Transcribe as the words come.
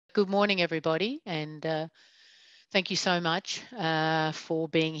Good morning, everybody, and thank you so much for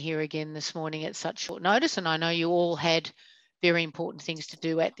being here again this morning at such short notice. And I know you all had very important things to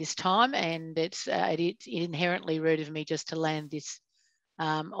do at this time, and it's inherently rude of me just to land this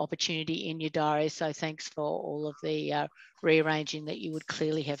opportunity in your diary. So thanks for all of the rearranging that you would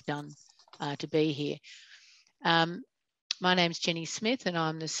clearly have done to be here. My name's Jenny Smith, and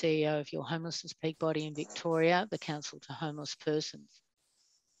I'm the CEO of your homelessness peak body in Victoria, the Council to Homeless Persons.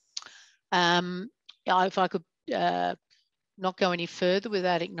 If I could not go any further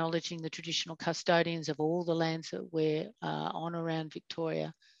without acknowledging the traditional custodians of all the lands that we're on around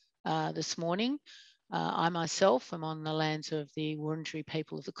Victoria this morning. I myself am on the lands of the Wurundjeri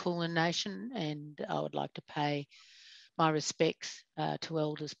people of the Kulin Nation, and I would like to pay my respects to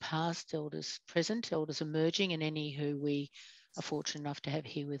elders past, elders present, elders emerging, and any who we are fortunate enough to have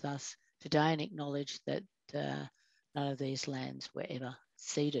here with us today, and acknowledge that none of these lands were ever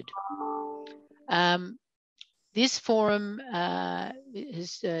ceded. This forum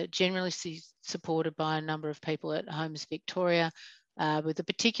is generally supported by a number of people at Homes Victoria, with a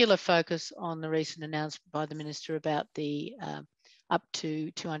particular focus on the recent announcement by the Minister about the up to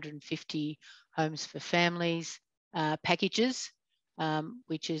 250 homes for families packages,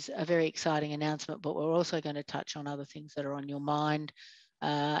 which is a very exciting announcement, but we're also going to touch on other things that are on your mind,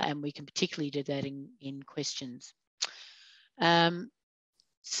 and we can particularly do that in questions.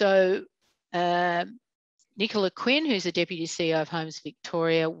 Nicola Quinn, who's the Deputy CEO of Homes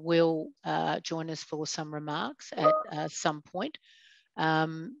Victoria, will join us for some remarks at some point.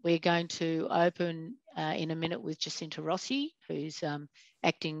 We're going to open in a minute with Jacinta Rossi, who's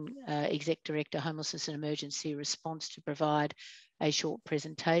Acting Exec Director, Homelessness and Emergency Response, to provide a short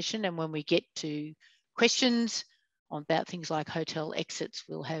presentation. And when we get to questions about things like hotel exits,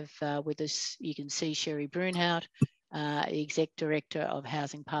 we'll have with us, you can see Sherry Brunhout, Exec Director of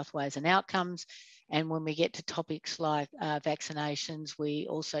Housing Pathways and Outcomes. And when we get to topics like vaccinations,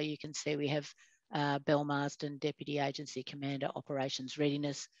 you can see we have Belle Marsden, Deputy Agency Commander, Operations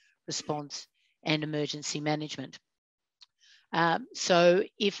Readiness, Response and Emergency Management. So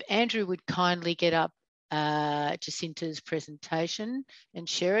if Andrew would kindly get up Jacinta's presentation and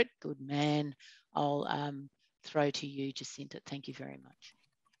share it, good man. I'll throw to you, Jacinta. Thank you very much.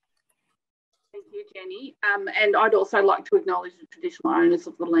 Thank you, Jenny. And I'd also like to acknowledge the traditional owners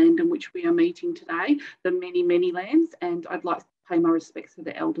of the land in which we are meeting today, the many, many lands, and I'd like to pay my respects to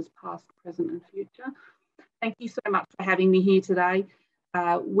the elders past, present and future. Thank you so much for having me here today.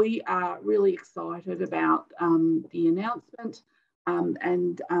 We are really excited about the announcement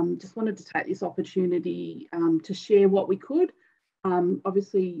and just wanted to take this opportunity to share what we could.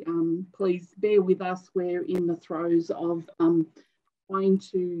 Obviously, please bear with us. We're in the throes of trying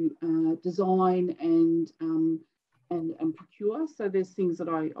to design and procure. So there's things that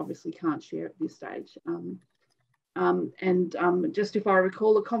I obviously can't share at this stage. Just if I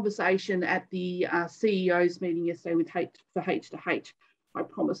recall a conversation at the CEO's meeting yesterday with H2H, I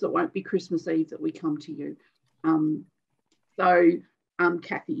promise it won't be Christmas Eve that we come to you.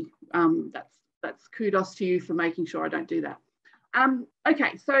 Kathy, that's kudos to you for making sure I don't do that.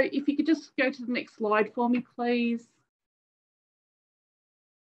 Okay, so if you could just go to the next slide for me, please.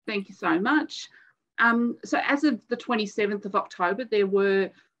 Thank you so much. So as of the 27th of October, there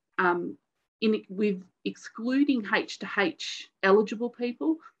were, with excluding H2H eligible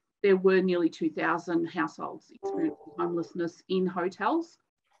people, there were nearly 2,000 households experiencing homelessness in hotels.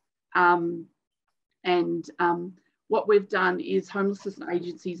 What we've done is homelessness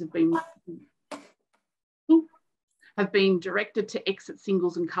agencies have been directed to exit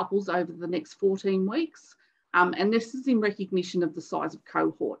singles and couples over the next 14 weeks. And this is in recognition of the size of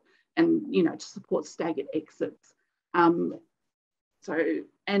cohort and, you know, to support staggered exits. And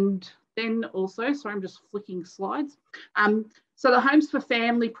then also, sorry, I'm just flicking slides. So the Homes for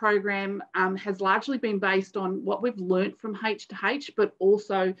Family program has largely been based on what we've learnt from H2H, but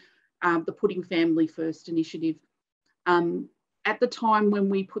also the Putting Family First initiative. At the time when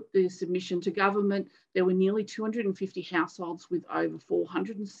we put the submission to government, there were nearly 250 households with over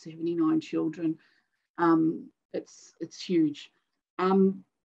 479 children. It's huge.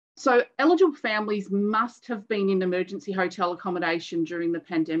 So eligible families must have been in emergency hotel accommodation during the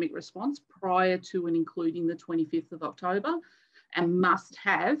pandemic response prior to and including the 25th of October, and must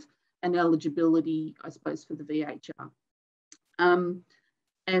have an eligibility, I suppose, for the VHR.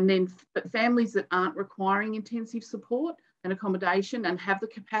 But families that aren't requiring intensive support and accommodation and have the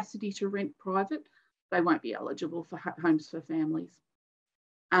capacity to rent private, they won't be eligible for Homes for Families.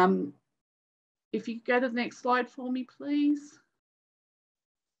 If you go to the next slide for me, please.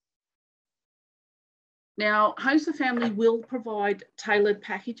 Now, Homes for Family will provide tailored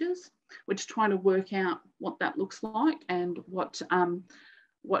packages. We're just trying to work out what that looks like and what I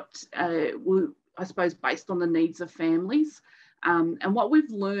suppose, based on the needs of families. And what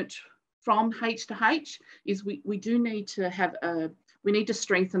we've learnt from H2H is we do need to have we need to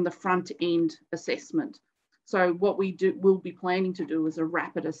strengthen the front end assessment. So what we'll be planning to do is a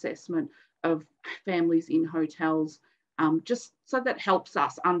rapid assessment of families in hotels, just so that helps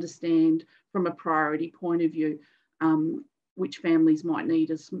us understand from a priority point of view which families might need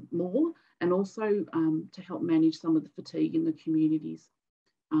us more, and also to help manage some of the fatigue in the communities.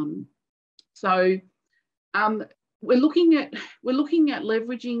 So we're looking at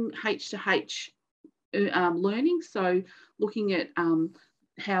leveraging H2H learning. So looking at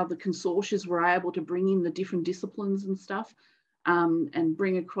how the consortia were able to bring in the different disciplines and stuff, and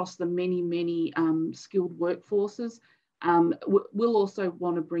bring across the many skilled workforces. We'll also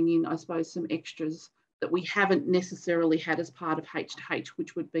want to bring in, I suppose, some extras that we haven't necessarily had as part of H2H,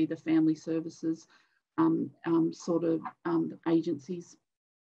 which would be the family services sort of agencies.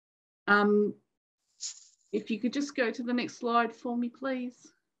 If you could just go to the next slide for me,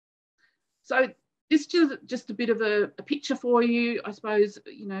 please. So this is just a bit of a picture for you, I suppose.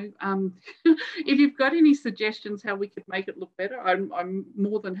 You know, if you've got any suggestions how we could make it look better, I'm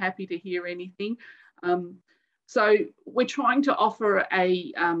more than happy to hear anything. So we're trying to offer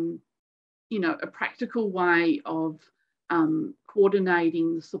a practical way of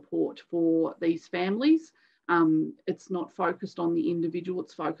coordinating the support for these families. It's not focused on the individual,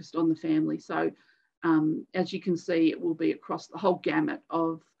 it's focused on the family. So as you can see, it will be across the whole gamut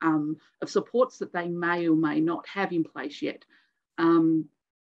of supports that they may or may not have in place yet.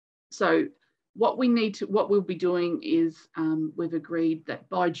 So what we'll be doing is we've agreed that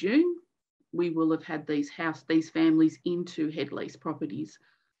by June, we will have had these families into head lease properties.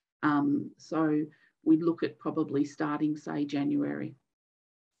 So we look at probably starting, say, January.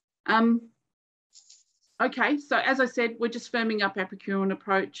 Okay, so as I said, we're just firming up our procurement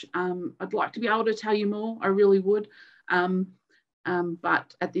approach. I'd like to be able to tell you more, I really would.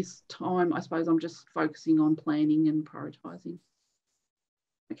 But at this time, I suppose I'm just focusing on planning and prioritising.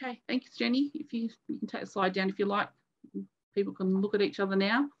 Okay, thanks, Jenny. If you can take a slide down if you like. People can look at each other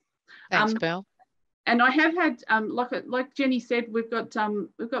now. Thanks, Belle. And I have had, like Jenny said, we've got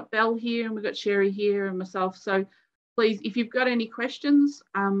Belle here and we've got Sherry here and myself. So please, if you've got any questions,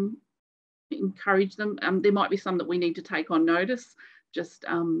 encourage them. There might be some that we need to take on notice, just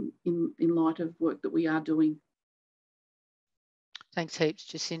in light of work that we are doing. Thanks heaps,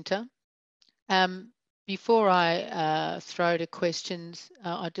 Jacinta. Before I throw to questions,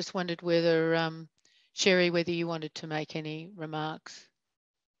 I just wondered whether, Sherry, whether you wanted to make any remarks.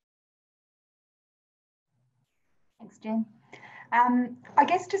 Thanks, Jen. I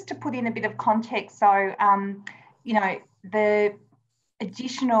guess just to put in a bit of context, so, you know, the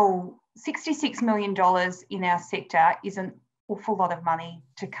additional $66 million in our sector is an awful lot of money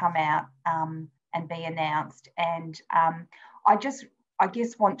to come out and be announced. And I guess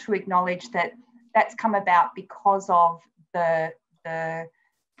want to acknowledge that that's come about because of the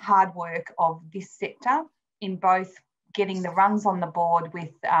hard work of this sector in both getting the runs on the board with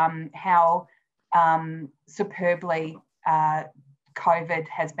how superbly COVID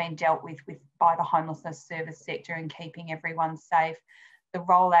has been dealt with by the homelessness service sector and keeping everyone safe, the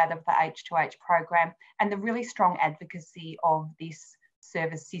rollout of the H2H program, and the really strong advocacy of this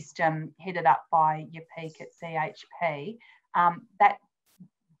service system headed up by your peak at CHP. That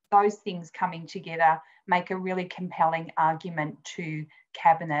those things coming together make a really compelling argument to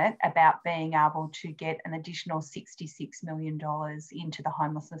Cabinet about being able to get an additional $66 million into the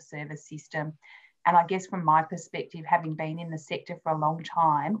homelessness service system. And I guess from my perspective, having been in the sector for a long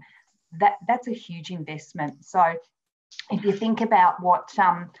time, that's a huge investment. So if you think about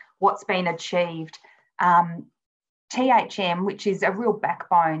what's been achieved, THM, which is a real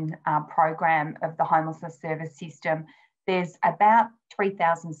backbone program of the homelessness service system, there's about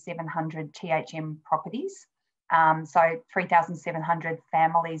 3,700 THM properties. So 3,700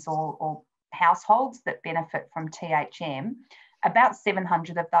 families or households that benefit from THM. About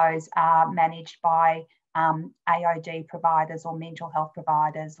 700 of those are managed by AOD providers or mental health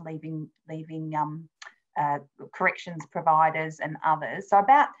providers, leaving corrections providers and others. So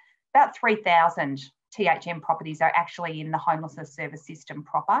about 3,000 THM properties are actually in the homelessness service system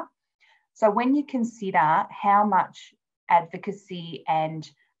proper. So when you consider how much advocacy and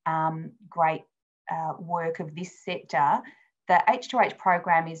great work of this sector, the H2H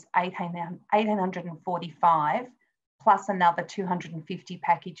program is 1,845 plus another 250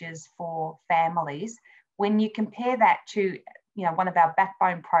 packages for families. When you compare that to one of our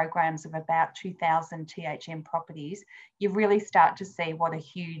backbone programs of about 2,000 THM properties, you really start to see what a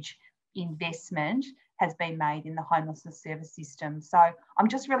huge investment has been made in the homelessness service system. So I'm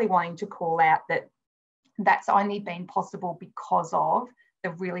just really wanting to call out that that's only been possible because of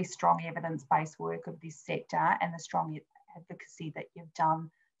the really strong evidence-based work of this sector and the strong advocacy that you've done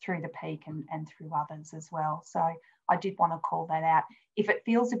through the peak and through others as well. So I did want to call that out. If it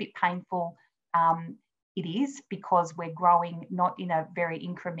feels a bit painful, it is, because we're growing not in a very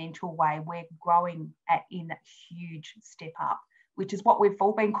incremental way. We're growing in a huge step up, which is what we've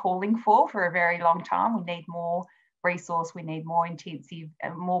all been calling for a very long time. We need more resource, we need more intensive,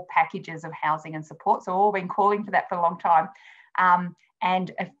 more packages of housing and support. So we've all been calling for that for a long time.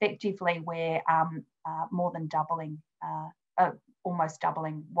 And effectively, we're more than doubling, almost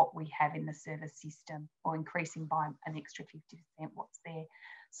doubling what we have in the service system, or increasing by an extra 50% what's there.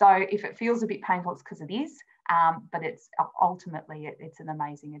 So if it feels a bit painful, it's because it is, but it's ultimately, it's an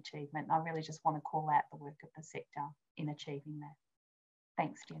amazing achievement. And I really just want to call out the work of the sector in achieving that.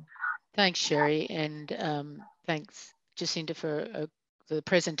 Thanks, Jen. Thanks, Sherry, and thanks, Jacinta, for the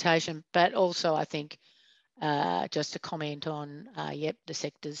presentation. But also, I think, just to comment on, the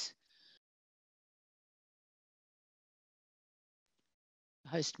sector's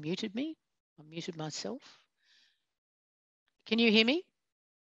host muted me. I muted myself. Can you hear me?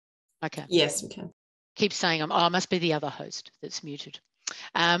 Okay. Yes, we can. Keep saying I must be the other host that's muted.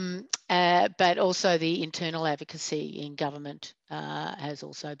 But also the internal advocacy in government has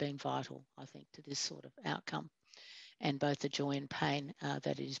also been vital, I think, to this sort of outcome, and both the joy and pain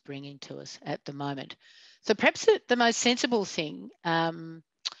that it is bringing to us at the moment. So perhaps the most sensible thing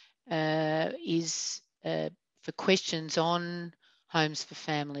is for questions on Homes for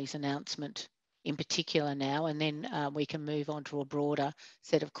Families announcement in particular now, and then we can move on to a broader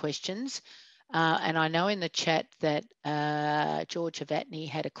set of questions. And I know in the chat that George Havatney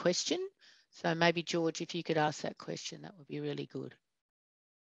had a question. So maybe, George, if you could ask that question, that would be really good.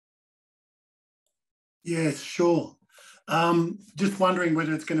 Yes, sure. Just wondering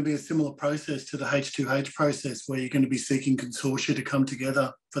whether it's going to be a similar process to the H2H process, where you're going to be seeking consortia to come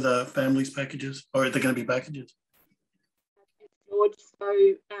together for the families packages, or are they going to be packages? George,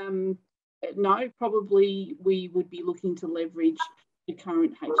 so no, probably we would be looking to leverage the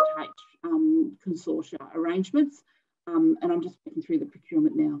current H2H consortia arrangements, and I'm just looking through the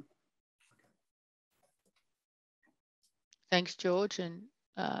procurement now. Thanks, George, and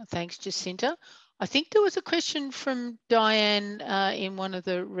thanks, Jacinta. I think there was a question from Diane in one of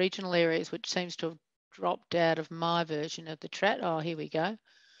the regional areas, which seems to have dropped out of my version of the chat. Oh, here we go.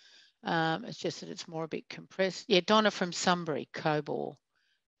 It's just that it's more a bit compressed. Yeah, Donna from Sunbury, Cobor.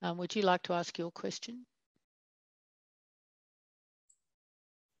 Would you like to ask your question?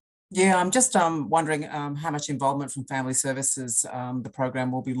 Yeah, I'm just wondering how much involvement from Family Services the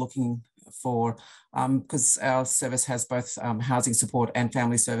program will be looking for, because our service has both housing support and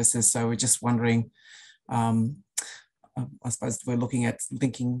family services. So we're just wondering, I suppose we're looking at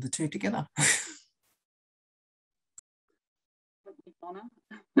linking the two together.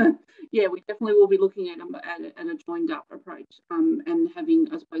 Yeah, we definitely will be looking at a joined up approach and having,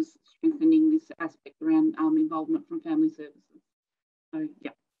 I suppose, strengthening this aspect around involvement from family services. So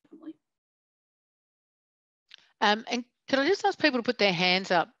yeah, definitely. And could I just ask people to put their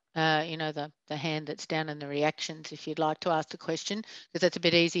hands up, the hand that's down in the reactions, if you'd like to ask a question, because that's a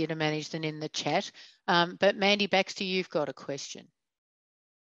bit easier to manage than in the chat. But Mandy Baxter, you've got a question.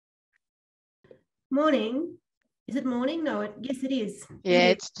 Morning. Is it morning? No, yes, it is. Yeah,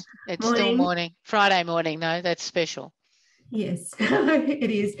 it's still morning. Friday morning, though. That's special. Yes, it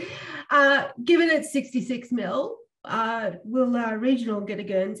is. Given it's 66 mil, will regional get a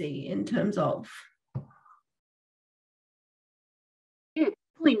Guernsey in terms of? Yeah,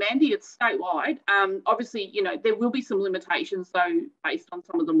 definitely, Mandy. It's statewide. Obviously, there will be some limitations, though, based on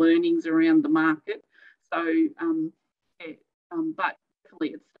some of the learnings around the market. So, but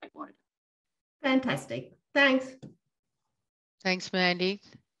definitely it's statewide. Fantastic. Thanks. Thanks, Mandy.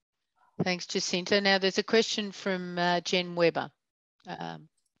 Thanks, Jacinta. Now there's a question from Jen Webber.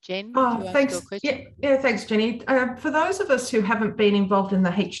 Jen, thanks. Yeah, thanks, Jenny. For those of us who haven't been involved in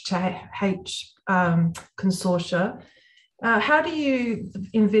the H2H consortia, how do you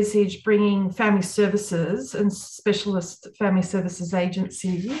envisage bringing family services and specialist family services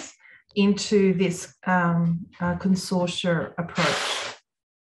agencies into this consortia approach?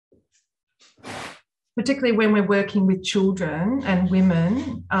 Particularly when we're working with children and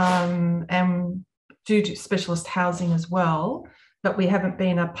women and due to specialist housing as well, but we haven't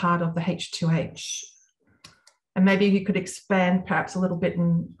been a part of the H2H. And maybe you could expand perhaps a little bit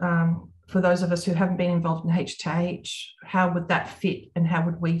and for those of us who haven't been involved in H2H, how would that fit and how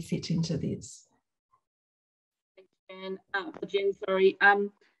would we fit into this? And Jen, sorry. So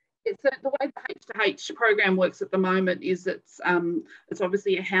the way the H2H program works at the moment is it's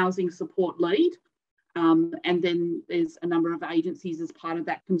obviously a housing support lead, and then there's a number of agencies as part of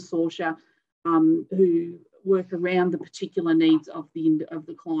that consortia who work around the particular needs of the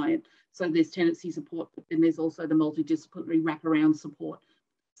client. So there's tenancy support, but then there's also the multidisciplinary wraparound support.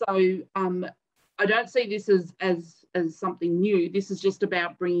 So I don't see this as something new. This is just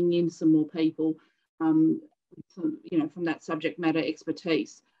about bringing in some more people, from that subject matter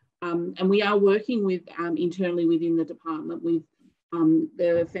expertise. And we are working with internally within the department with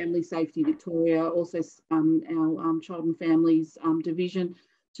the Family Safety Victoria, also our Child and Families division,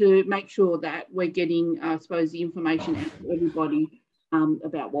 to make sure that we're getting, I suppose, the information out to everybody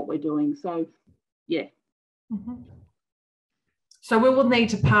about what we're doing. So, yeah. Mm-hmm. So we will need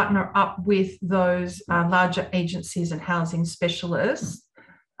to partner up with those larger agencies and housing specialists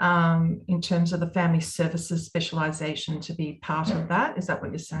in terms of the family services specialisation to be part of that. Is that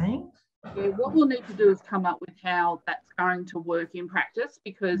what you're saying? Yeah, what we'll need to do is come up with how that's going to work in practice,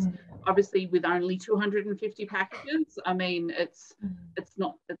 because obviously with only 250 packages, I mean, it's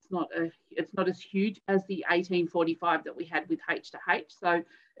not as huge as the 1845 that we had with H2H. So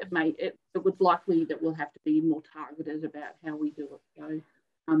it was likely that we'll have to be more targeted about how we do it. So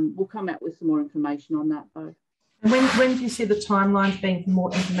we'll come out with some more information on that though. And when do you see the timelines being for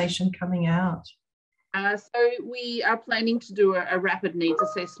more information coming out? So we are planning to do a rapid needs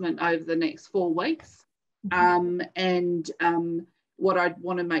assessment over the next 4 weeks. What I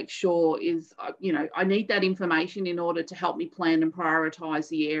want to make sure is, I need that information in order to help me plan and prioritise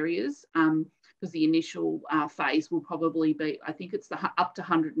the areas, because the initial phase will probably be, I think it's up to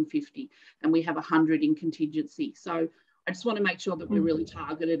 150, and we have 100 in contingency. So I just want to make sure that we're really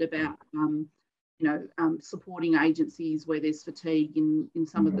targeted about supporting agencies where there's fatigue in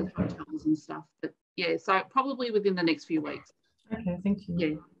some of the hotels and stuff. But yeah, so probably within the next few weeks. Okay, thank you.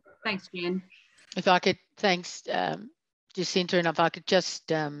 Yeah, thanks, Jen. If I could, thanks, Jacinta, and if I could just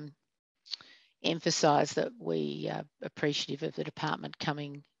emphasise that we are appreciative of the department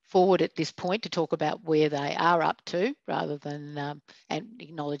coming forward at this point to talk about where they are up to, rather than and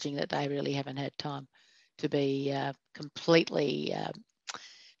acknowledging that they really haven't had time to be completely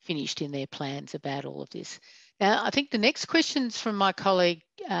finished in their plans about all of this. Now, I think the next question's from my colleague,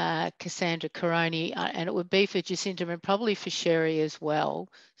 Cassandra Caroni, and it would be for Jacinta and probably for Sherry as well.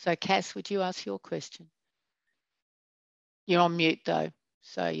 So, Cass, would you ask your question? You're on mute, though,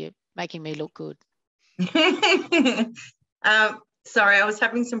 so you're making me look good. Sorry, I was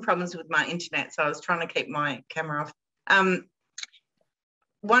having some problems with my internet, so I was trying to keep my camera off.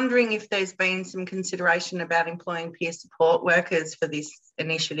 Wondering if there's been some consideration about employing peer support workers for this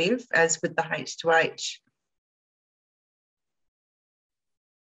initiative, as with the H2H.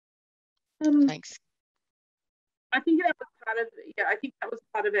 Thanks. I think that was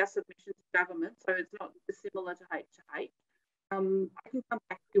part of our submission to government, so it's not dissimilar to H2H. I can come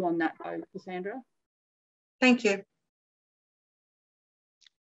back to you on that though, Cassandra. Thank you.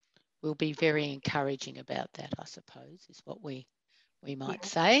 We'll be very encouraging about that, I suppose, is what we might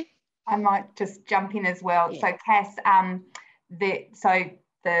say. I might just jump in as well. Yeah. So Cass,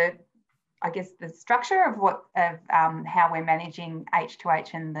 I guess the structure of how we're managing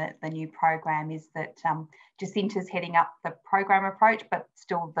H2H and the new program is that Jacinta's heading up the program approach, but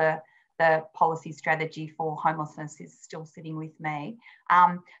still the policy strategy for homelessness is still sitting with me.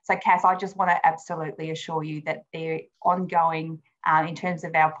 So Cass, I just want to absolutely assure you that they're ongoing in terms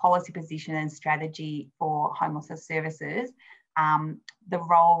of our policy position and strategy for homelessness services. The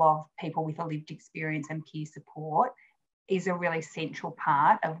role of people with a lived experience and peer support is a really central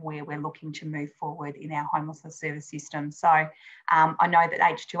part of where we're looking to move forward in our homelessness service system. So I know that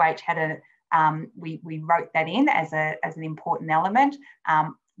H2H had we wrote that in as an important element.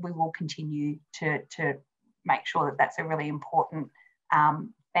 We will continue to make sure that that's a really important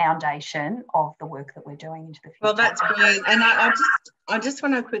foundation of the work that we're doing into the future. Well, that's brilliant. And I just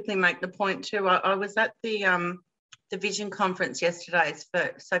want to quickly make the point too. I was at the Vision conference yesterday.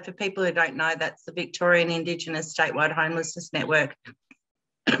 So for people who don't know, that's the Victorian Indigenous Statewide Homelessness Network.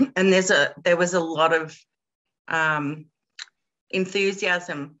 And there was a lot of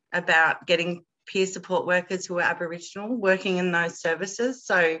enthusiasm about getting peer support workers who are Aboriginal working in those services.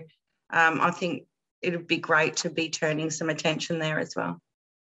 So I think it would be great to be turning some attention there as well.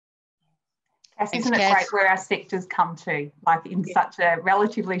 Isn't it great where our sector's come to, like in such a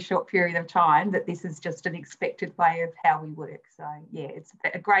relatively short period of time, that this is just an expected way of how we work. So yeah, it's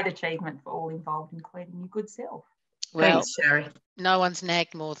a great achievement for all involved, including your good self. Well, thanks, Sherry. No one's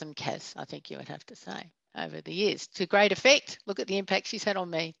nagged more than Kaz, I think you would have to say, over the years. To great effect. Look at the impact she's had on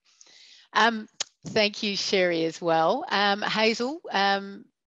me. Thank you, Sherry, as well. Hazel from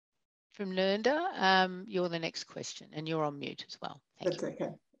Nernda, you're the next question, and you're on mute as well. That's okay.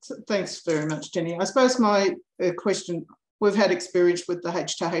 So thanks very much, Jenny. I suppose my question, we've had experience with the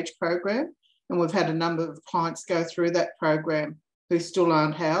H2H program, and we've had a number of clients go through that program who still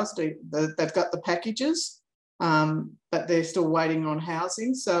aren't housed. They've got the packages, but they're still waiting on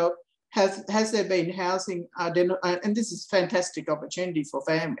housing. So has there been housing identified, and this is a fantastic opportunity for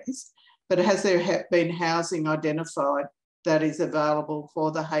families, but has there been housing identified that is available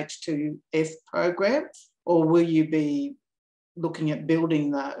for the H2F program, or will you be looking at building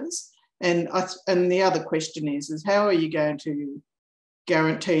those? And the other question is how are you going to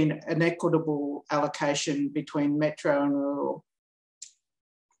guarantee an equitable allocation between metro and rural?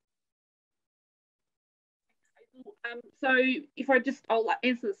 So if I'll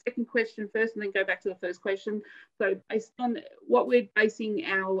answer the second question first and then go back to the first question. So based on what we're basing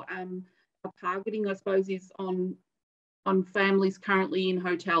our targeting, I suppose, is on families currently in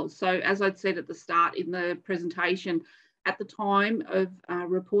hotels. So as I'd said at the start in the presentation, at the time of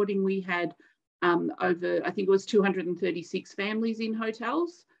reporting, we had over, I think it was 236 families in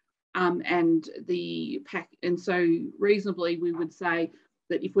hotels, and so reasonably we would say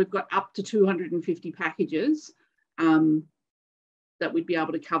that if we've got up to 250 packages, that we'd be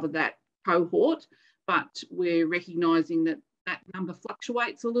able to cover that cohort, but we're recognising that that number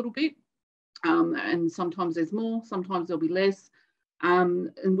fluctuates a little bit, and sometimes there's more, sometimes there'll be less,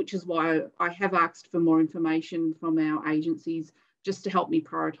 and which is why I have asked for more information from our agencies just to help me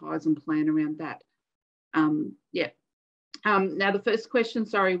prioritise and plan around that. Now the first question,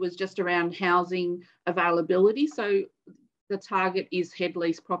 sorry, was just around housing availability. So the target is head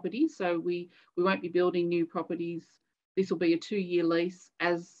lease properties. So we won't be building new properties. This will be a 2-year lease,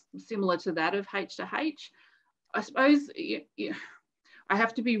 as similar to that of H2H. I suppose I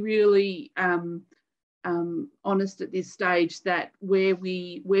have to be really honest at this stage that where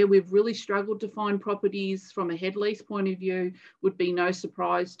we've really struggled to find properties from a head lease point of view would be no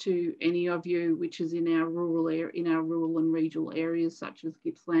surprise to any of you, which is in our rural and regional areas such as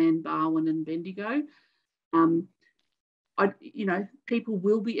Gippsland, Barwon and Bendigo. People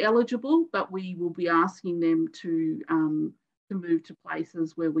will be eligible, but we will be asking them to move to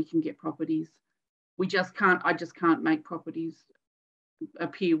places where we can get properties. I just can't make properties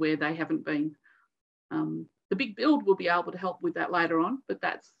appear where they haven't been. The big build will be able to help with that later on, but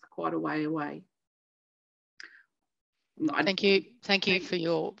that's quite a way away. Thank you for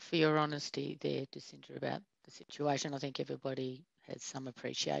your honesty there, Jacinta, about the situation. I think everybody has some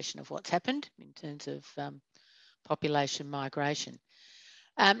appreciation of what's happened in terms of population migration.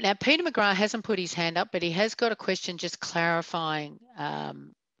 Now, Peter McGrath hasn't put his hand up, but he has got a question just clarifying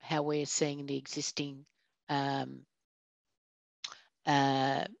how we're seeing the existing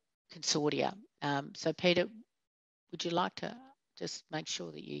consortia. So, Peter, would you like to just make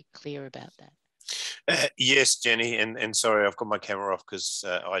sure that you're clear about that? Yes, Jenny, and sorry, I've got my camera off because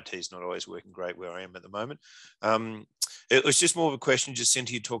IT is not always working great where I am at the moment. It was just more of a question,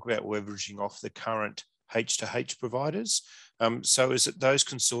 Jacinta, you talk about leveraging off the current H2H providers. So is it those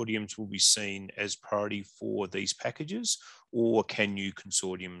consortiums will be seen as priority for these packages, or can new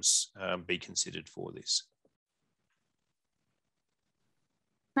consortiums be considered for this?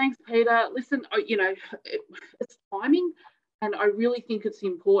 Thanks, Peter. Listen, it's timing, and I really think it's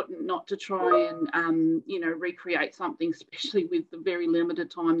important not to try and, recreate something, especially with the very limited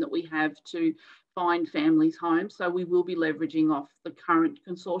time that we have to find families homes. So we will be leveraging off the current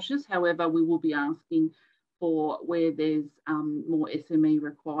consortia. However, we will be asking for where there's more SME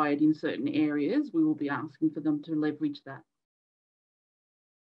required in certain areas, we will be asking for them to leverage that.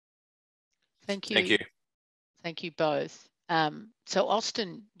 Thank you. Thank you. Thank you both. So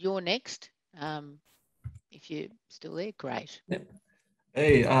Austin, you're next. If you're still there, great. Yeah.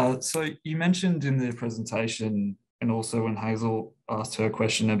 Hey, so you mentioned in the presentation, and also when Hazel asked her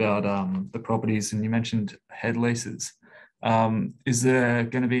question about the properties, and you mentioned head leases. Is there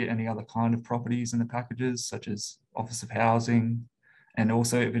going to be any other kind of properties in the packages, such as Office of Housing? And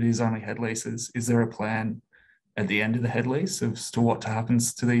also, if it is only head leases, is there a plan at the end of the head lease as to what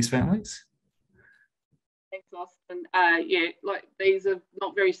happens to these families? Thanks, Austin. Like these are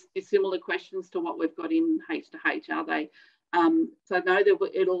not very dissimilar questions to what we've got in H2H, are they? So no,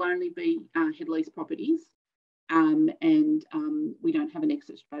 it'll only be head lease properties, and we don't have an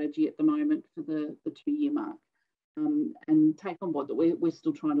exit strategy at the moment for the 2-year mark. And take on board that we're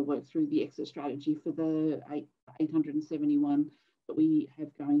still trying to work through the exit strategy for the 871 that we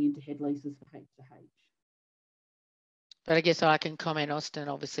have going into head leases for H2H. But I guess I can comment, Austin,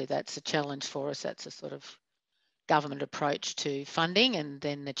 obviously that's a challenge for us. That's a sort of government approach to funding, and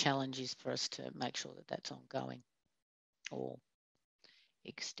then the challenge is for us to make sure that that's ongoing or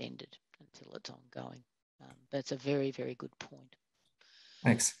extended until it's ongoing. But it's a very, very good point.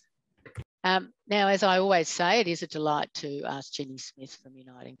 Thanks. Now, as I always say, it is a delight to ask Jenny Smith from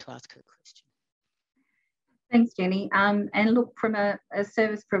Uniting to ask her question. Thanks, Jenny. And look, from a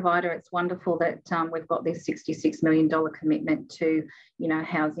service provider, it's wonderful that we've got this $66 million commitment to,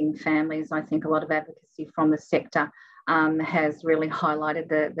 housing families. I think a lot of advocacy from the sector has really highlighted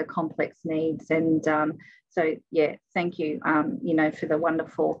the complex needs. And so, yeah, thank you, for the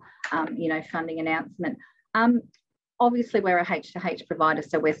wonderful, funding announcement. Obviously, we're a H2H provider,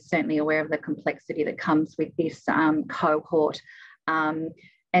 so we're certainly aware of the complexity that comes with this cohort.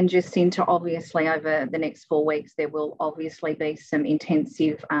 And Jacinta, obviously, over the next 4 weeks, there will obviously be some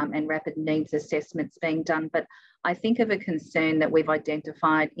intensive and rapid needs assessments being done. But I think of a concern that we've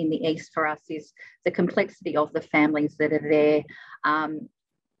identified in the East for us is the complexity of the families that are there.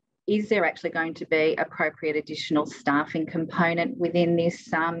 Is there actually going to be appropriate additional staffing component within this,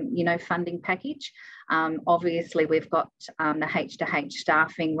 funding package? Obviously, we've got the H2H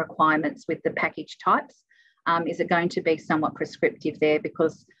staffing requirements with the package types. Is it going to be somewhat prescriptive there?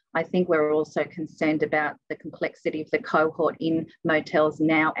 Because I think we're also concerned about the complexity of the cohort in motels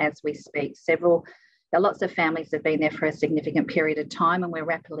now as we speak. Lots of families have been there for a significant period of time, and we're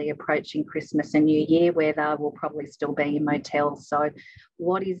rapidly approaching Christmas and New Year where they will probably still be in motels. So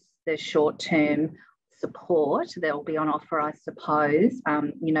what is the short-term support that will be on offer, I suppose,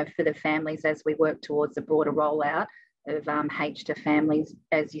 for the families as we work towards a broader rollout of H2 families,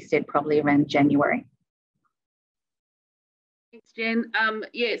 as you said, probably around January? Thanks, Jen.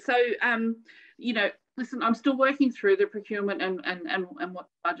 Listen, I'm still working through the procurement and what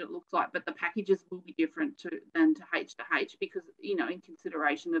the budget looks like, but the packages will be different than to H2H because, in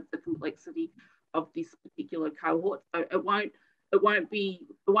consideration of the complexity of this particular cohort. So it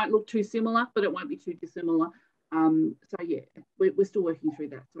won't look too similar, but it won't be too dissimilar. We're still working through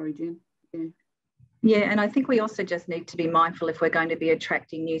that. Sorry, Jen. Yeah. Yeah, and I think we also just need to be mindful if we're going to be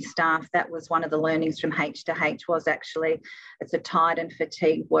attracting new staff. That was one of the learnings from H2H was actually it's a tired and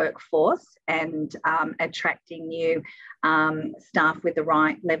fatigued workforce, and attracting new staff with the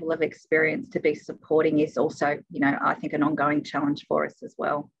right level of experience to be supporting is also, I think an ongoing challenge for us as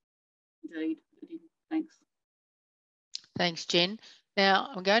well. Indeed. Thanks. Thanks, Jen. Now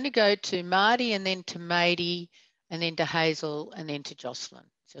I'm going to go to Marty and then to Mady and then to Hazel and then to Jocelyn,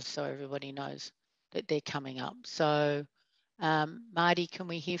 just so everybody knows that they're coming up. So, Marty, can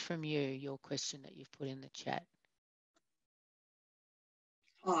we hear from you, your question that you've put in the chat?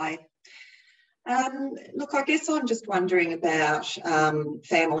 Hi. Look, I guess I'm just wondering about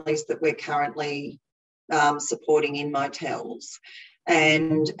families that we're currently supporting in motels,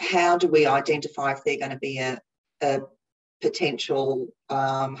 and how do we identify if they're going to be a potential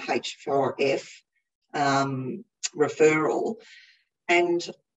H4F referral, and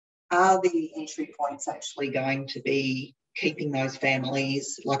are the entry points actually going to be keeping those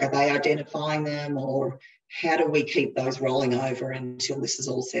families? Like, are they identifying them, or how do we keep those rolling over until this is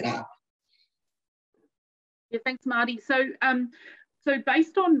all set up? Yeah, thanks, Marty. So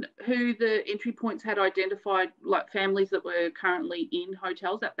based on who the entry points had identified, like families that were currently in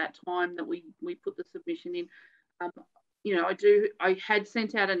hotels at that time that we put the submission in, I had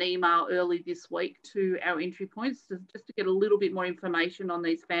sent out an email early this week to our entry points just to get a little bit more information on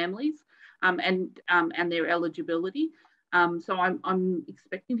these families and their eligibility. So I'm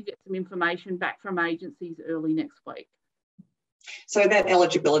expecting to get some information back from agencies early next week. So that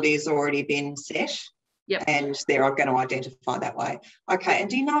eligibility has already been set? Yep. And they're going to identify that way. Okay. And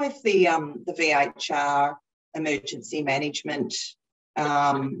do you know if the VHR emergency management,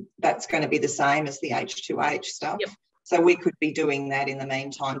 that's going to be the same as the H2H stuff? Yep. So we could be doing that in the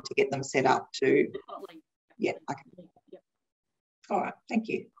meantime to get them set up to. Definitely. Yeah. Okay. Yep. All right. Thank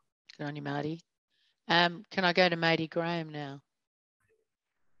you. Good on you, Marty. Can I go to Mady Graham now?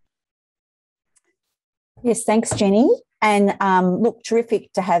 Yes, thanks, Jenny. And look,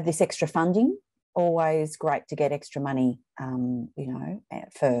 terrific to have this extra funding. Always great to get extra money,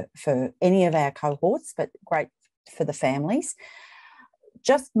 for any of our cohorts, but great for the families.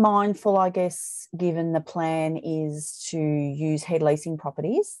 Just mindful, I guess, given the plan is to use head leasing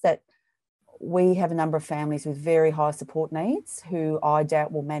properties, that we have a number of families with very high support needs who I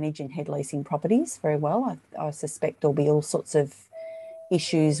doubt will manage in head leasing properties very well. I suspect there'll be all sorts of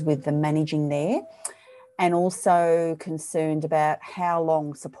issues with them managing there, and also concerned about how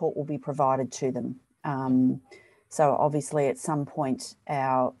long support will be provided to them. So obviously at some point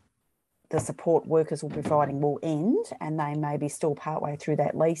our the support workers will be providing will end, and they may be still partway through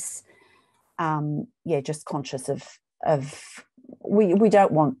that lease. Just conscious of we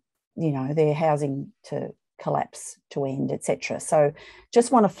don't want, you know, their housing to collapse, to end, etc. So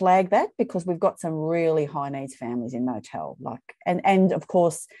just want to flag that, because we've got some really high needs families in motel, and of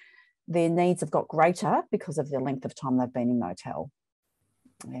course their needs have got greater because of the length of time they've been in motel.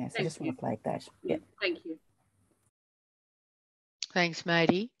 Yeah, so I just want to flag that. Yeah. Thank you. Thanks,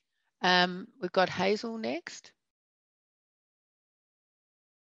 Mady. We've got Hazel next.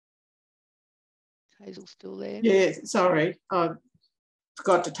 Is Hazel still there? Yeah, sorry, I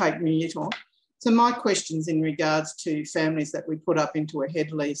forgot to take mute on. So my question's in regards to families that we put up into a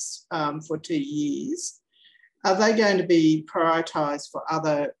head lease for 2 years. Are they going to be prioritised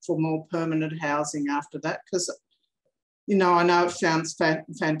for more permanent housing after that? Because, you know, I know it sounds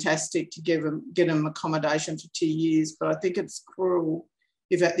fantastic to get them accommodation for 2 years, but I think it's cruel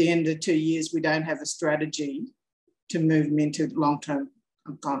if at the end of 2 years we don't have a strategy to move them into long-term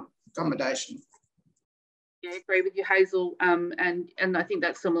accommodation. Yeah, I agree with you, Hazel. And I think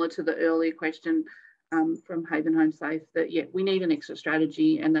that's similar to the earlier question from Haven Home Safe, that, yeah, we need an extra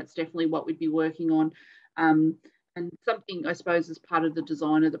strategy, and that's definitely what we'd be working on. And something, I suppose, as part of the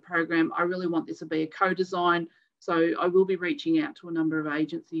design of the program, I really want this to be a co-design. So I will be reaching out to a number of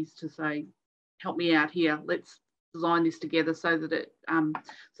agencies to say, help me out here. Let's design this together so that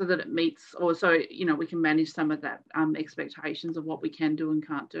it meets, or so, you know, we can manage some of that expectations of what we can do and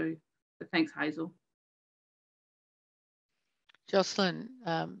can't do. But thanks, Hazel. Jocelyn,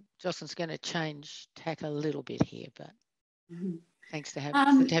 Jocelyn's going to change tack a little bit here, but thanks to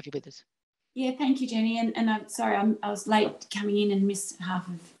have you with us. Yeah, thank you, Jenny. And I'm sorry, I was late coming in and missed half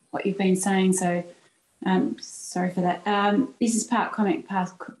of what you've been saying, so sorry for that. This is part comment,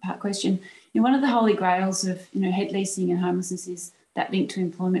 part question. You know, one of the holy grails of, you know, head leasing and homelessness is that link to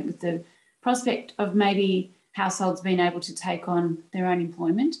employment, with the prospect of maybe households being able to take on their own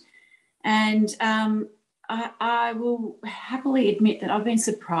employment. And I will happily admit that I've been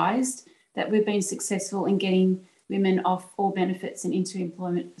surprised that we've been successful in getting women off all benefits and into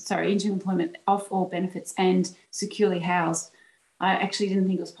employment off all benefits and securely housed. I actually didn't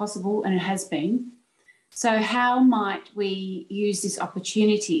think it was possible, and it has been. So how might we use this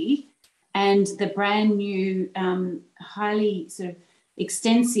opportunity and the brand new, highly sort of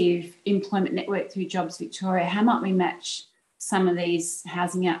extensive employment network through Jobs Victoria, how might we match some of these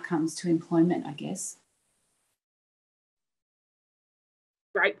housing outcomes to employment, I guess?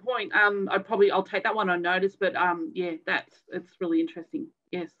 Great point. I'll take that one on notice, but yeah, it's really interesting.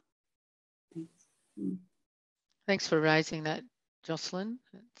 Yes. Thanks for raising that, Jocelyn.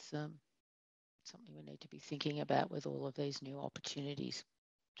 It's something we need to be thinking about with all of these new opportunities.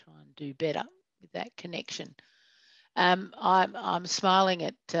 Try and do better with that connection. I'm smiling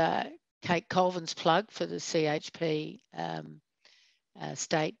at Kate Colvin's plug for the CHP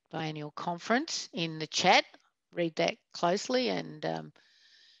State Biennial Conference in the chat. Read that closely, and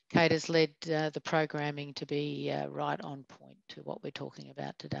Kate has led the programming to be right on point to what we're talking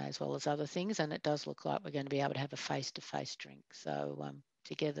about today, as well as other things. And it does look like we're going to be able to have a face-to-face drink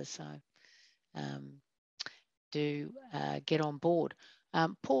together. So do get on board.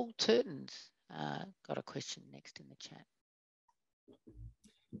 Paul Turton's got a question next in the chat.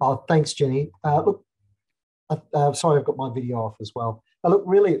 Oh, thanks, Jenny. Look, sorry, I've got my video off as well. Look,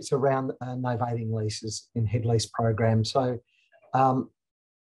 really, it's around novating leases in head lease program. So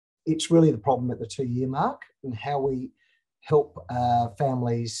it's really the problem at the 2-year mark, and how we help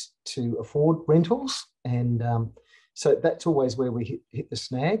families to afford rentals. And so that's always where we hit the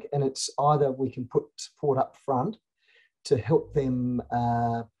snag. And it's either we can put support up front to help them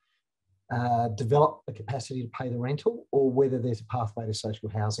develop the capacity to pay the rental, or whether there's a pathway to social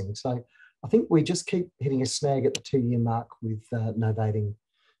housing. So I think we just keep hitting a snag at the 2-year mark with novating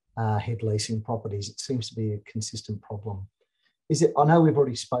head leasing properties. It seems to be a consistent problem. I know we've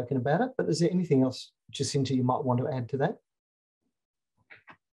already spoken about it, but is there anything else, Jacinta, you might want to add to that?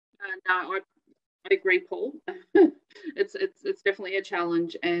 No, I agree, Paul. It's definitely a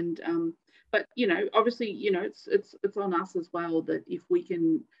challenge, and but, you know, obviously, you know, it's on us as well, that if we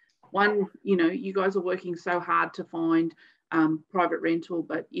can, one, you know, you guys are working so hard to find private rental,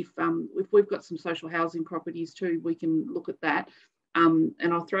 but if we've got some social housing properties too, we can look at that. And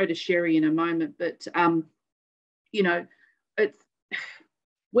I'll throw to Sherry in a moment, but you know, it's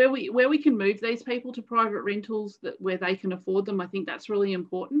where we can move these people to private rentals where they can afford them. I think that's really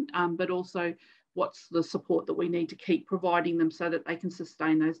important, but also what's the support that we need to keep providing them so that they can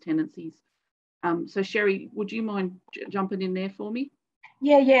sustain those tenancies. So Sherry, would you mind jumping in there for me?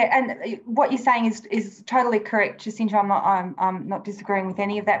 Yeah, and what you're saying is totally correct, Jacinta. I'm not disagreeing with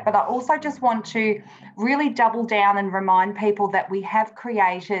any of that, but I also just want to really double down and remind people that we have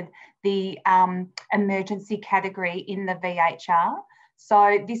created the emergency category in the VHR.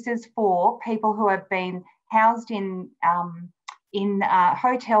 So this is for people who have been housed in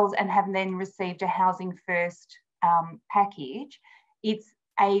hotels and have then received a Housing First package. It's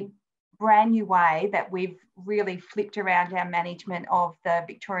a brand new way that we've really flipped around our management of the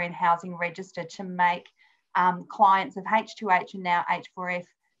Victorian Housing Register to make clients of H2H and now H4F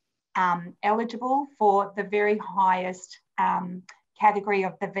eligible for the very highest category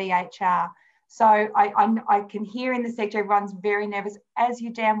of the VHR. So I can hear in the sector everyone's very nervous, as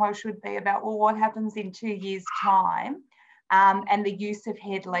you damn well should be, about, well, what happens in 2 years' time and the use of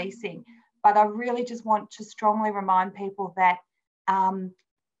head leasing. But I really just want to strongly remind people that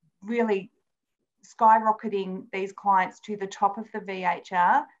really skyrocketing these clients to the top of the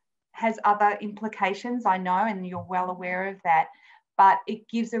VHR has other implications, I know, and you're well aware of that, but it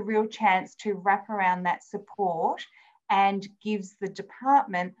gives a real chance to wrap around that support and gives the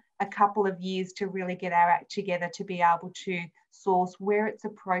department a couple of years to really get our act together to be able to source, where it's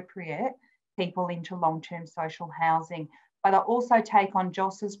appropriate, people into long-term social housing. But I also take on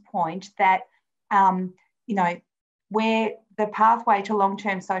Joss's point that, you know, where the pathway to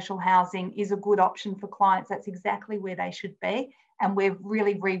long-term social housing is a good option for clients, that's exactly where they should be. And we've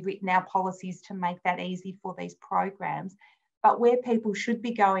really rewritten our policies to make that easy for these programs. But where people should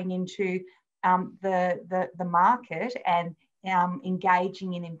be going into the market and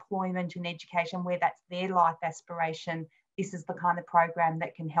engaging in employment and education, where that's their life aspiration, this is the kind of program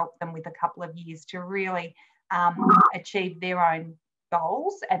that can help them with a couple of years to really achieve their own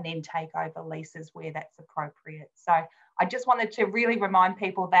goals and then take over leases where that's appropriate. So I just wanted to really remind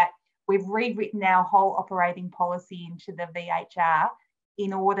people that we've rewritten our whole operating policy into the VHR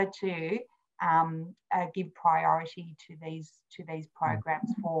in order to give priority to these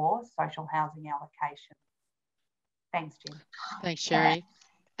programs for social housing allocation. Thanks, Jen. Thanks, Sherry.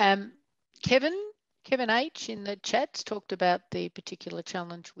 Kevin H in the chats talked about the particular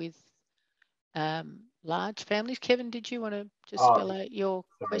challenge with large families. Kevin, did you want to just spell out your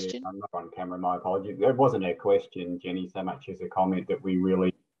question? I'm not on camera, my apologies. It wasn't a question, Jenny, so much as a comment that we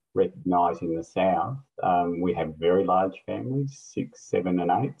really recognise in the South. We have very large families, 6, 7 and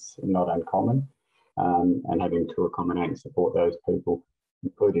 8s, not uncommon, and having to accommodate and support those people,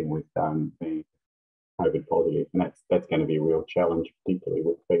 including with being COVID positive. And that's going to be a real challenge, particularly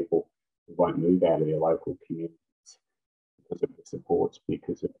with people who won't move out of their local communities because of the supports,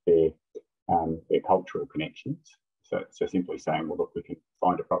 because of their cultural connections. So simply saying, well, look, we can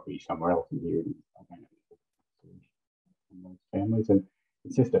find a property somewhere else and here it is. Those families. And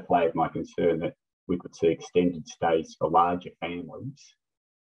it's just a flag my concern that we could see extended stays for larger families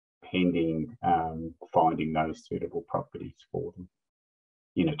pending finding those suitable properties for them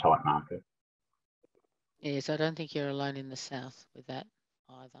in a tight market. Yes, I don't think you're alone in the South with that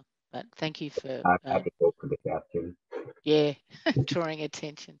either. But thank you for happy to talk to the South too. Yeah, drawing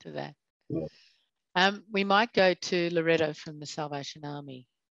attention to that. Yeah. We might go to Loretto from the Salvation Army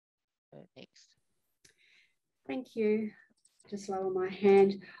next. Thank you. Just lower my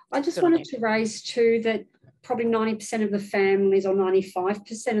hand. I just wanted to raise too that probably 90% of the families or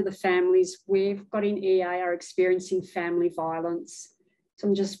 95% of the families we've got in EA are experiencing family violence. So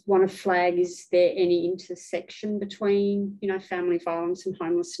I just want to flag, is there any intersection between, you know, family violence and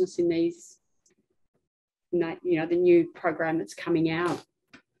homelessness in these, you know, the new program that's coming out?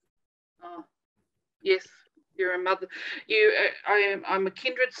 Oh, yes, you're a mother. I'm a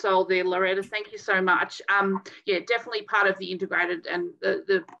kindred soul there, Loretta. Thank you so much. Yeah, definitely part of the integrated and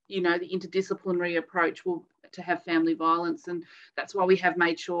the interdisciplinary approach to have family violence, and that's why we have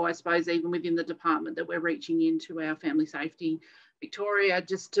made sure, I suppose, even within the department, that we're reaching into our Family Safety Victoria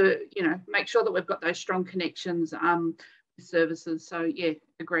just to, you know, make sure that we've got those strong connections with services. So yeah,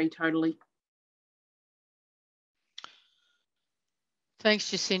 agree totally.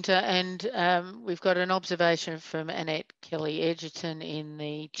 Thanks, Jacinta. And we've got an observation from Annette Kelly-Edgerton in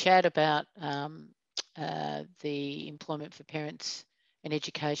the chat about the employment for parents and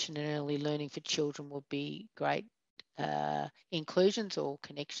education and early learning for children will be great inclusions or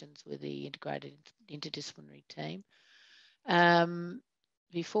connections with the integrated interdisciplinary team.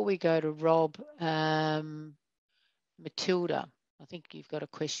 Before we go to Rob, Matilda, I think you've got a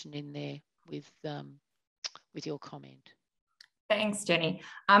question in there with your comment. Thanks, Jenny.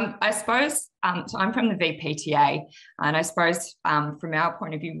 I suppose, so I'm from the VPTA, and I suppose from our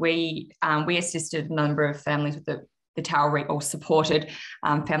point of view, we assisted a number of families with the Tower or supported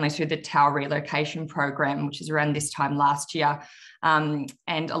families through the Tower relocation program, which is around this time last year. And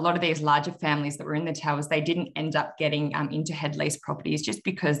a lot of these larger families that were in the towers, they didn't end up getting into head lease properties just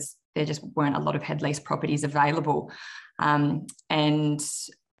because there just weren't a lot of head lease properties available. And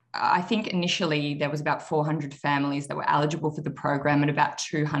I think initially there was about 400 families that were eligible for the program, and about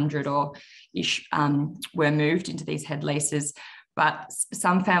 200 or ish were moved into these head leases. But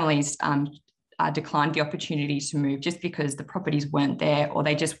some families declined the opportunity to move just because the properties weren't there, or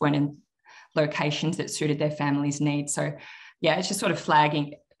they just weren't in locations that suited their family's needs. So yeah, it's just sort of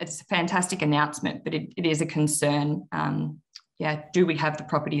flagging. It's a fantastic announcement, but it is a concern. Yeah, do we have the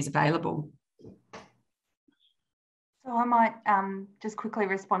properties available? So I might just quickly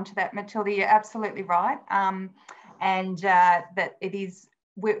respond to that, Matilda. You're absolutely right. That it is,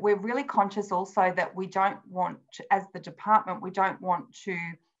 we're really conscious also that we don't want, as the department, we don't want to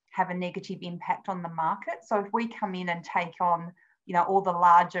have a negative impact on the market. So if we come in and take on, you know, all the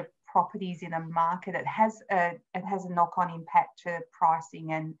larger properties in a market, it has a knock-on impact to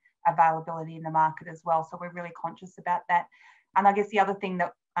pricing and availability in the market as well. So we're really conscious about that. And I guess the other thing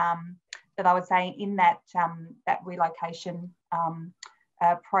that that I would say in that that relocation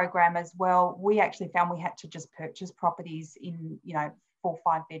program as well, we actually found we had to just purchase properties in, you know, 4 or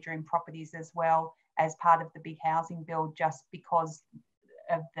 5 bedroom properties as well as part of the big housing build, just because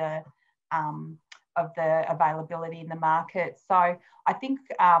of the availability in the market. So I think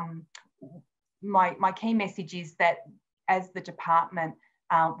my key message is that as the department,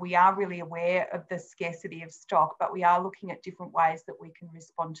 we are really aware of the scarcity of stock, but we are looking at different ways that we can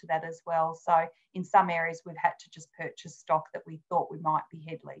respond to that as well. So in some areas, we've had to just purchase stock that we thought we might be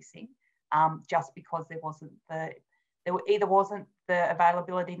head leasing, just because there either wasn't the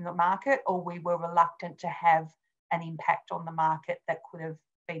availability in the market, or we were reluctant to have an impact on the market that could have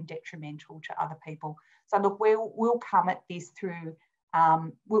been detrimental to other people. So look, we'll come at this through,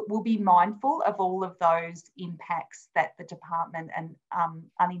 we'll be mindful of all of those impacts that the department and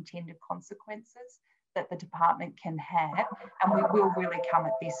unintended consequences that the department can have, and we will really come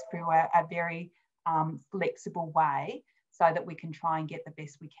at this through a very flexible way, so that we can try and get the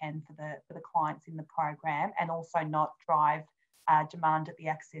best we can for the clients in the program, and also not drive demand at the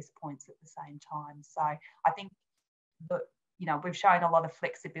access points at the same time. So I think that, you know, we've shown a lot of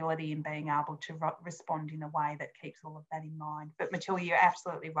flexibility in being able to respond in a way that keeps all of that in mind. But Matilda, you're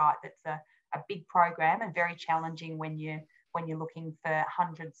absolutely right. That's a big program and very challenging when you're looking for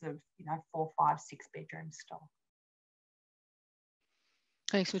hundreds of, you know, 4, 5, 6 bedroom stock.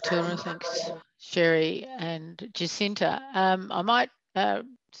 Thanks, Matilda. Thanks, Sherry and Jacinta. I might,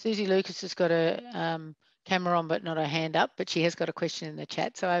 Susie Lucas has got a camera on but not a hand up, but she has got a question in the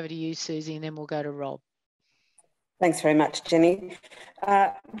chat. So over to you, Susie, and then we'll go to Rob. Thanks very much, Jenny.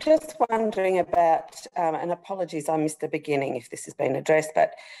 Just wondering about, and apologies, I missed the beginning if this has been addressed,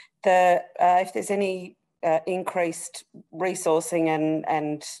 but if there's any increased resourcing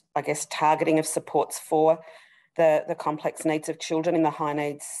and I guess targeting of supports for the complex needs of children in the high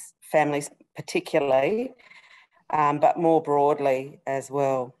needs families particularly, but more broadly as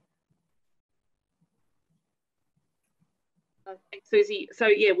well. Thanks, Susie. So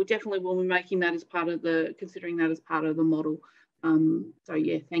yeah, we definitely will be making that as part of considering that as part of the model. So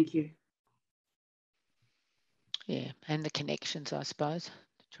yeah, thank you. Yeah, and the connections, I suppose,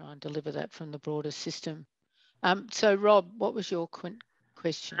 to try and deliver that from the broader system. So Rob, what was your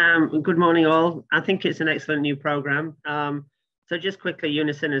question? Good morning, all. I think it's an excellent new programme. So just quickly,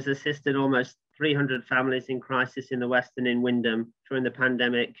 Unison has assisted almost 300 families in crisis in the West and in Wyndham during the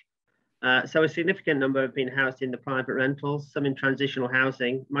pandemic. So a significant number have been housed in the private rentals, some in transitional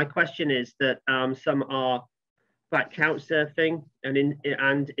housing. My question is that some are back couch surfing and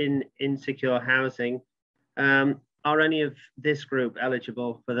in insecure housing. Are any of this group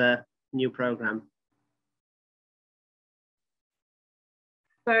eligible for the new programme?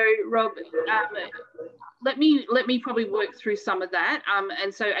 So Rob, let me probably work through some of that.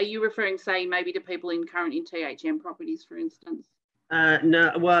 And so are you referring, say, maybe to people in THM properties, for instance?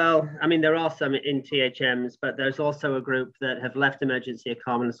 No, well, I mean, there are some in THMs, but there's also a group that have left emergency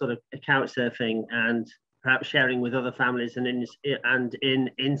accommodation, sort of couch surfing and perhaps sharing with other families and in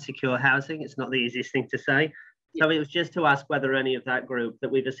insecure housing. It's not the easiest thing to say. So it was just to ask whether any of that group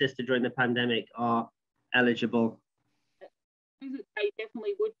that we've assisted during the pandemic are eligible. They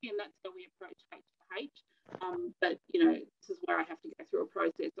definitely would be, and that's how we approach HH. But, you know, this is where I have to go through a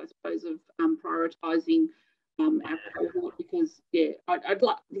process, I suppose, of prioritising our cohort, because yeah, I'd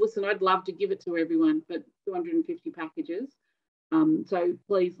love to give it to everyone, but 250 packages. So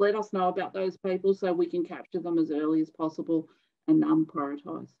please let us know about those people so we can capture them as early as possible and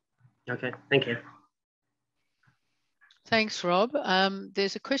prioritise. Okay, thank you. Thanks, Rob.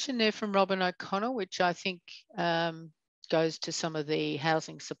 There's a question there from Robin O'Connor, which I think goes to some of the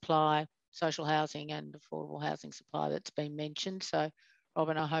housing supply, social housing and affordable housing supply that's been mentioned. So,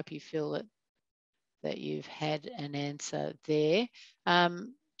 Robin, I hope you feel that you've had an answer there.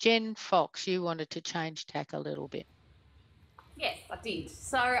 Jen Fox, you wanted to change tack a little bit. Yes, I did.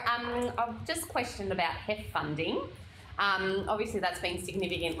 So I've just questioned about HEF funding. Obviously, that's been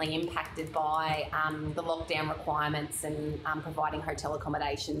significantly impacted by the lockdown requirements and providing hotel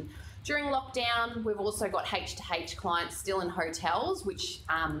accommodation. During lockdown, we've also got H2H clients still in hotels, which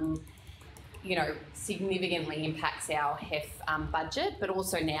you know, significantly impacts our HEF budget, but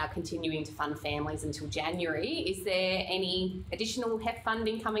also now continuing to fund families until January. Is there any additional HEF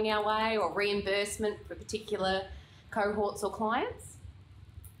funding coming our way or reimbursement for particular cohorts or clients?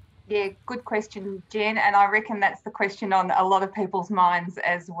 Yeah, good question, Jen. And I reckon that's the question on a lot of people's minds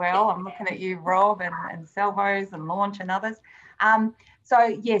as well. I'm looking at you, Rob, and Salvos and Launch and others.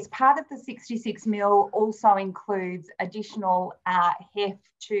 So yes, part of the 66 mil also includes additional HEF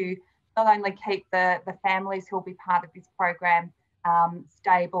to not only keep the families who will be part of this program as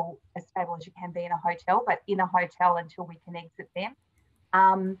stable as you can be in a hotel, but in a hotel until we can exit them.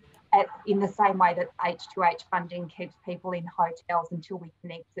 In the same way that H2H funding keeps people in hotels until we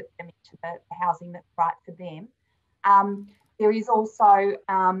can exit them into the housing that's right for them. There is also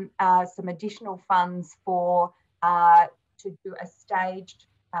some additional funds for to do a staged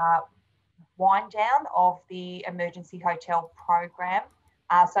wind down of the emergency hotel program.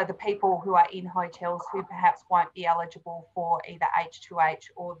 So the people who are in hotels who perhaps won't be eligible for either H2H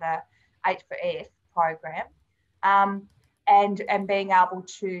or the H4F program. And being able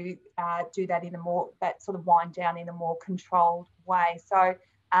to do that in a more, that sort of wind down in a more controlled way. So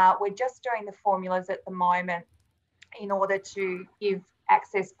we're just doing the formulas at the moment in order to give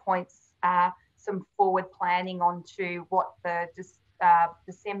access points some forward planning onto what the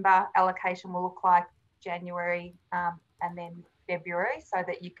December allocation will look like, January and then February, so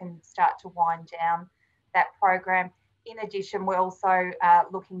that you can start to wind down that program. In addition, we're also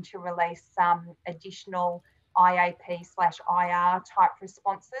looking to release some additional IAP/IR type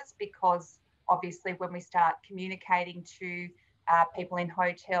responses, because obviously when we start communicating to people in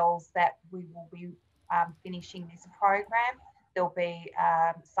hotels that we will be finishing this program, there'll be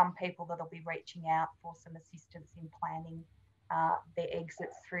some people that'll be reaching out for some assistance in planning their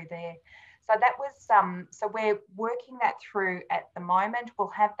exits through there. So that was, so we're working that through at the moment. We'll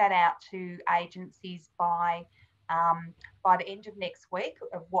have that out to agencies by the end of next week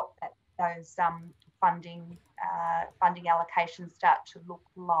of what those funding allocations start to look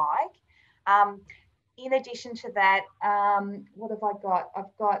like. In addition to that, what have I got?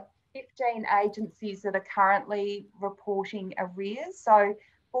 I've got 15 agencies that are currently reporting arrears. So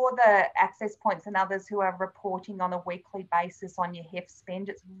for the access points and others who are reporting on a weekly basis on your HEF spend,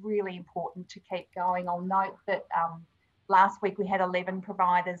 it's really important to keep going. I'll note that last week we had 11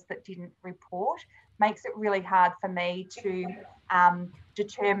 providers that didn't report. Makes it really hard for me to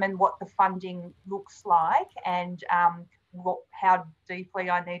determine what the funding looks like and how deeply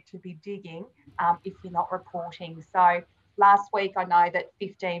I need to be digging if you're not reporting. So last week I know that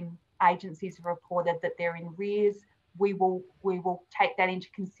 15 agencies reported that they're in arrears. We will take that into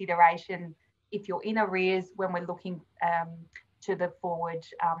consideration if you're in arrears when we're looking to the forward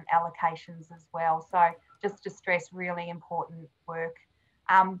allocations as well. So just to stress, really important work.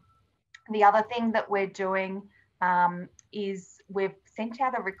 The other thing that we're doing is we've sent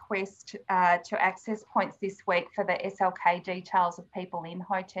out a request to access points this week for the SLK details of people in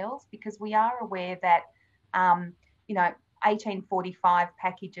hotels, because we are aware that, you know, 1845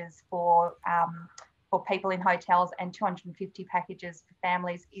 packages for people in hotels and 250 packages for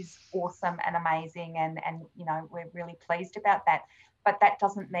families is awesome and amazing, and you know, we're really pleased about that. But that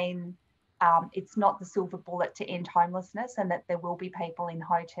doesn't mean it's not the silver bullet to end homelessness, and that there will be people in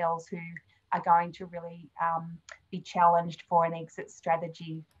hotels who are going to really be challenged for an exit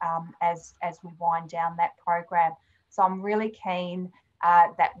strategy as we wind down that program. So I'm really keen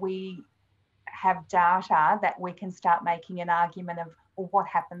that we have data that we can start making an argument of, well, what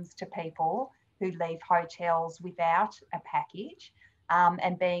happens to people who leave hotels without a package,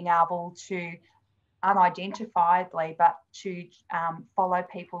 and being able to unidentifiedly, but to follow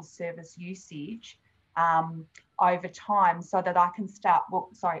people's service usage over time, so that I can start,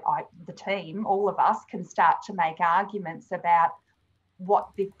 the team, all of us can start to make arguments about what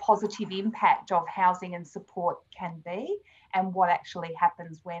the positive impact of housing and support can be, and what actually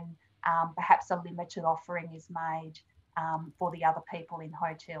happens when perhaps a limited offering is made for the other people in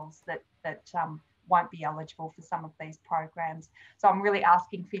hotels that won't be eligible for some of these programs. So I'm really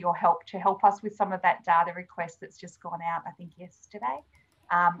asking for your help to help us with some of that data request that's just gone out, I think yesterday,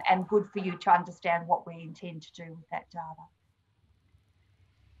 and good for you to understand what we intend to do with that data.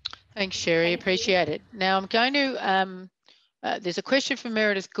 Thanks, Sherry. Appreciate it. Now I'm going to, there's a question from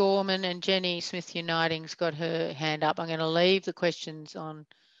Meredith Gorman, and Jenny Smith Uniting's got her hand up. I'm going to leave the questions on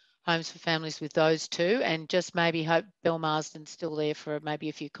Homes for Families with those two, and just maybe hope Bill Marsden's still there for maybe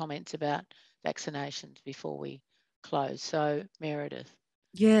a few comments about vaccinations before we close. So Meredith.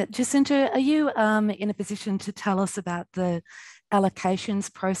 Yeah, Jacinta, are you in a position to tell us about the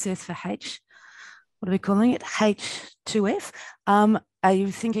allocations process for what are we calling it? H2F. Are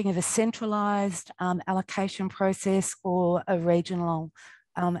you thinking of a centralised allocation process or a regional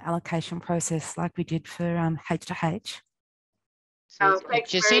allocation process like we did for H2H? So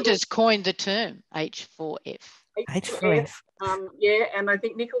Jacinta's coined the term H4F. H4F. Yeah, and I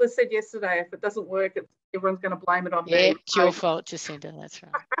think Nicola said yesterday, if it doesn't work, everyone's going to blame it on me. Yeah, it's your fault, Jacinta, that's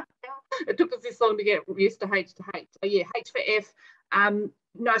right. It took us this long to get used to H to H. So yeah, H for F.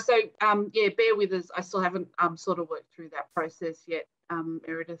 No, so yeah, bear with us. I still haven't sort of worked through that process yet,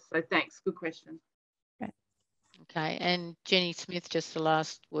 Meredith. So thanks, good question. Okay, and Jenny Smith, just the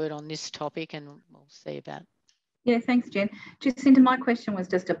last word on this topic, and we'll see about. Yeah, thanks, Jen. Jacinta, my question was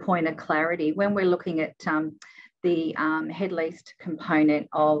just a point of clarity. When we're looking at the head leased component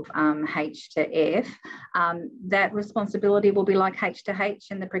of H to F, that responsibility will be like H to H,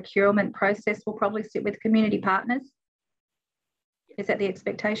 and the procurement process will probably sit with community partners. Is that the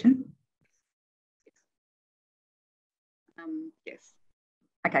expectation? Yes.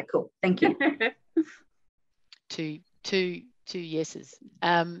 Okay, cool. Thank you. Two yeses,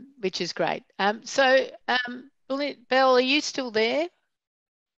 which is great. Belle, are you still there?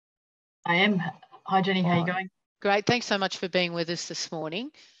 I am. Hi, Jenny. How are you going? Great. Thanks so much for being with us this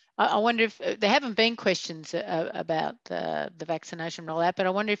morning. I wonder if there haven't been questions about the vaccination rollout, but I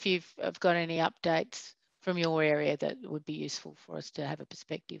wonder if you've got any updates from your area that would be useful for us to have a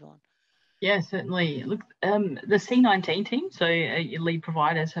perspective on. Yeah, certainly. Look, the C19 team, so your lead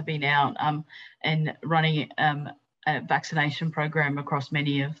providers, have been out and running a vaccination program across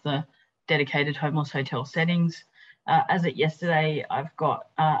many of the dedicated homeless hotel settings. As of yesterday, I've got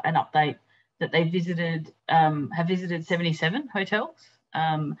an update that they have visited 77 hotels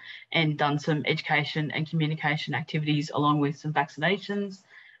and done some education and communication activities along with some vaccinations.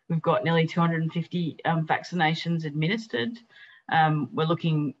 We've got nearly 250 vaccinations administered. We're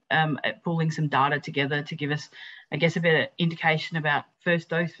looking at pulling some data together to give us, I guess, a better indication about first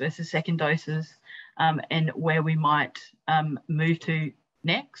dose versus second doses and where we might move to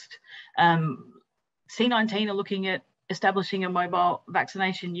next. C19 are looking at establishing a mobile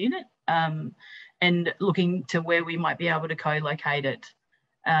vaccination unit and looking to where we might be able to co-locate it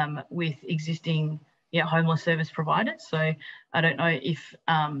with existing homeless service providers. So I don't know if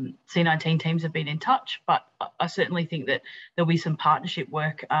C19 teams have been in touch, but I certainly think that there'll be some partnership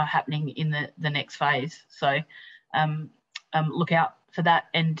work happening in the next phase. So look out for that.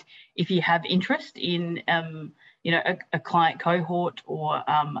 And if you have interest in a client cohort or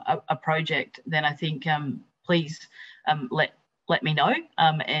a project, then I think please let me know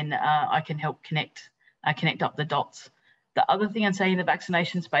and I can help connect up the dots. The other thing I'd say in the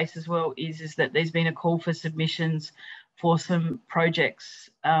vaccination space as well is that there's been a call for submissions for some projects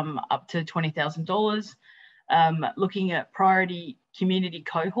up to $20,000, looking at priority community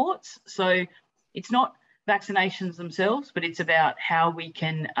cohorts. So it's not vaccinations themselves, but it's about how we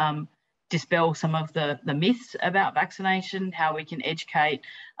can dispel some of the myths about vaccination, how we can educate,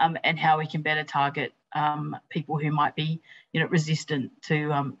 and how we can better target people who might be resistant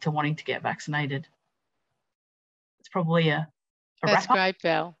to wanting to get vaccinated. It's probably a That's great,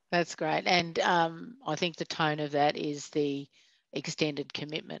 Belle. That's great. And I think the tone of that is the extended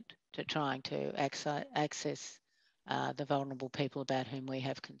commitment to trying to access the vulnerable people about whom we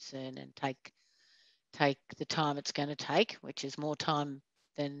have concern and take the time it's going to take, which is more time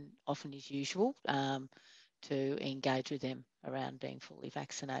than often is usual, to engage with them around being fully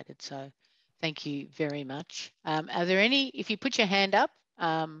vaccinated. So thank you very much. Are there any, if you put your hand up,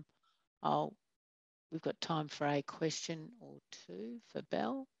 we've got time for a question or two for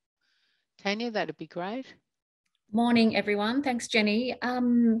Belle. Tanya, that'd be great. Morning, everyone. Thanks, Jenny.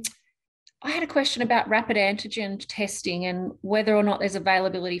 I had a question about rapid antigen testing and whether or not there's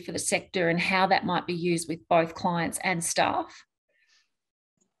availability for the sector and how that might be used with both clients and staff.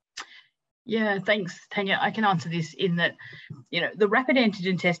 Yeah, thanks, Tanya. I can answer this in that, the rapid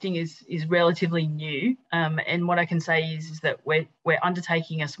antigen testing is relatively new. And what I can say is that we're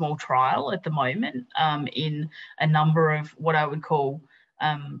undertaking a small trial at the moment in a number of what I would call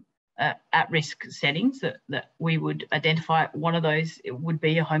at-risk settings that we would identify. One of those would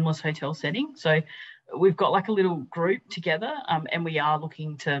be a homeless hotel setting. So we've got like a little group together, and we are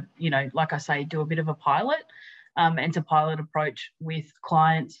looking to, like I say, do a bit of a pilot, and to pilot approach with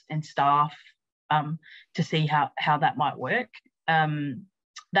clients and staff to see how that might work.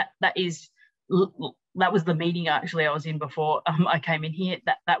 That was the meeting actually I was in before I came in here.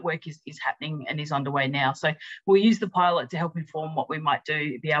 That work is happening and is underway now. So we'll use the pilot to help inform what we might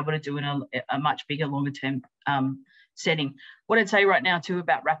be able to do in a much bigger, longer term setting. What I'd say right now too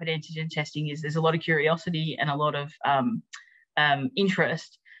about rapid antigen testing is there's a lot of curiosity and a lot of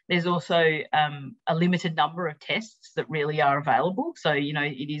interest. There's also a limited number of tests that really are available. So,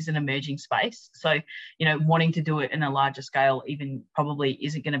 it is an emerging space. So, wanting to do it in a larger scale even probably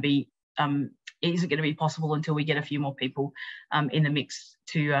isn't going to be possible until we get a few more people in the mix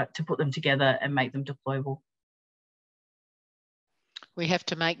to put them together and make them deployable. We have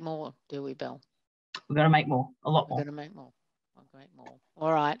to make more, do we, Bill? We've got to make more, a lot more. We've got to make more.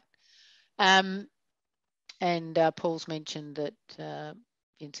 All right. And Paul's mentioned that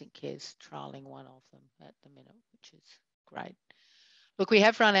Vincent Care's trialling one of them at the minute, which is great. Look, we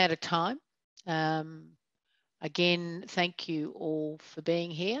have run out of time. Again, thank you all for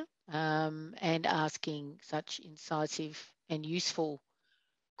being here and asking such incisive and useful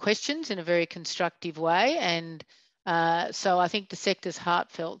questions in a very constructive way. And so I think the sector's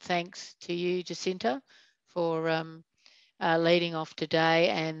heartfelt thanks to you, Jacinta, for leading off today,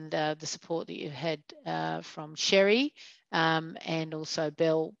 and the support that you've had from Sherry and also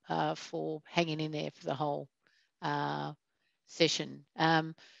Belle for hanging in there for the whole session.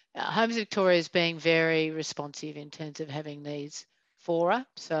 Homes Victoria is being very responsive in terms of having these fora.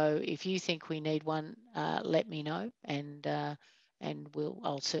 So if you think we need one, let me know, and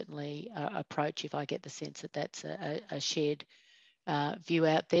I'll certainly approach if I get the sense that that's a shared view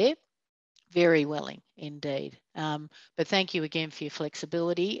out there. Very willing indeed. But thank you again for your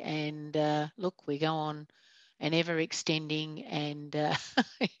flexibility. And look, we go on an ever extending and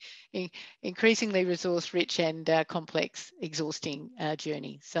increasingly resource rich and complex, exhausting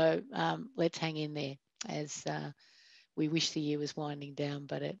journey. So let's hang in there as we wish the year was winding down,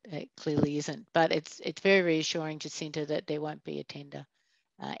 but it clearly isn't. But it's very reassuring, Jacinta, that there won't be a tender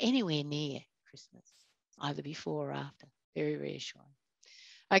anywhere near Christmas, either before or after. Very reassuring.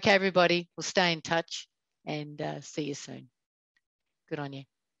 Okay, everybody, we'll stay in touch and see you soon. Good on you.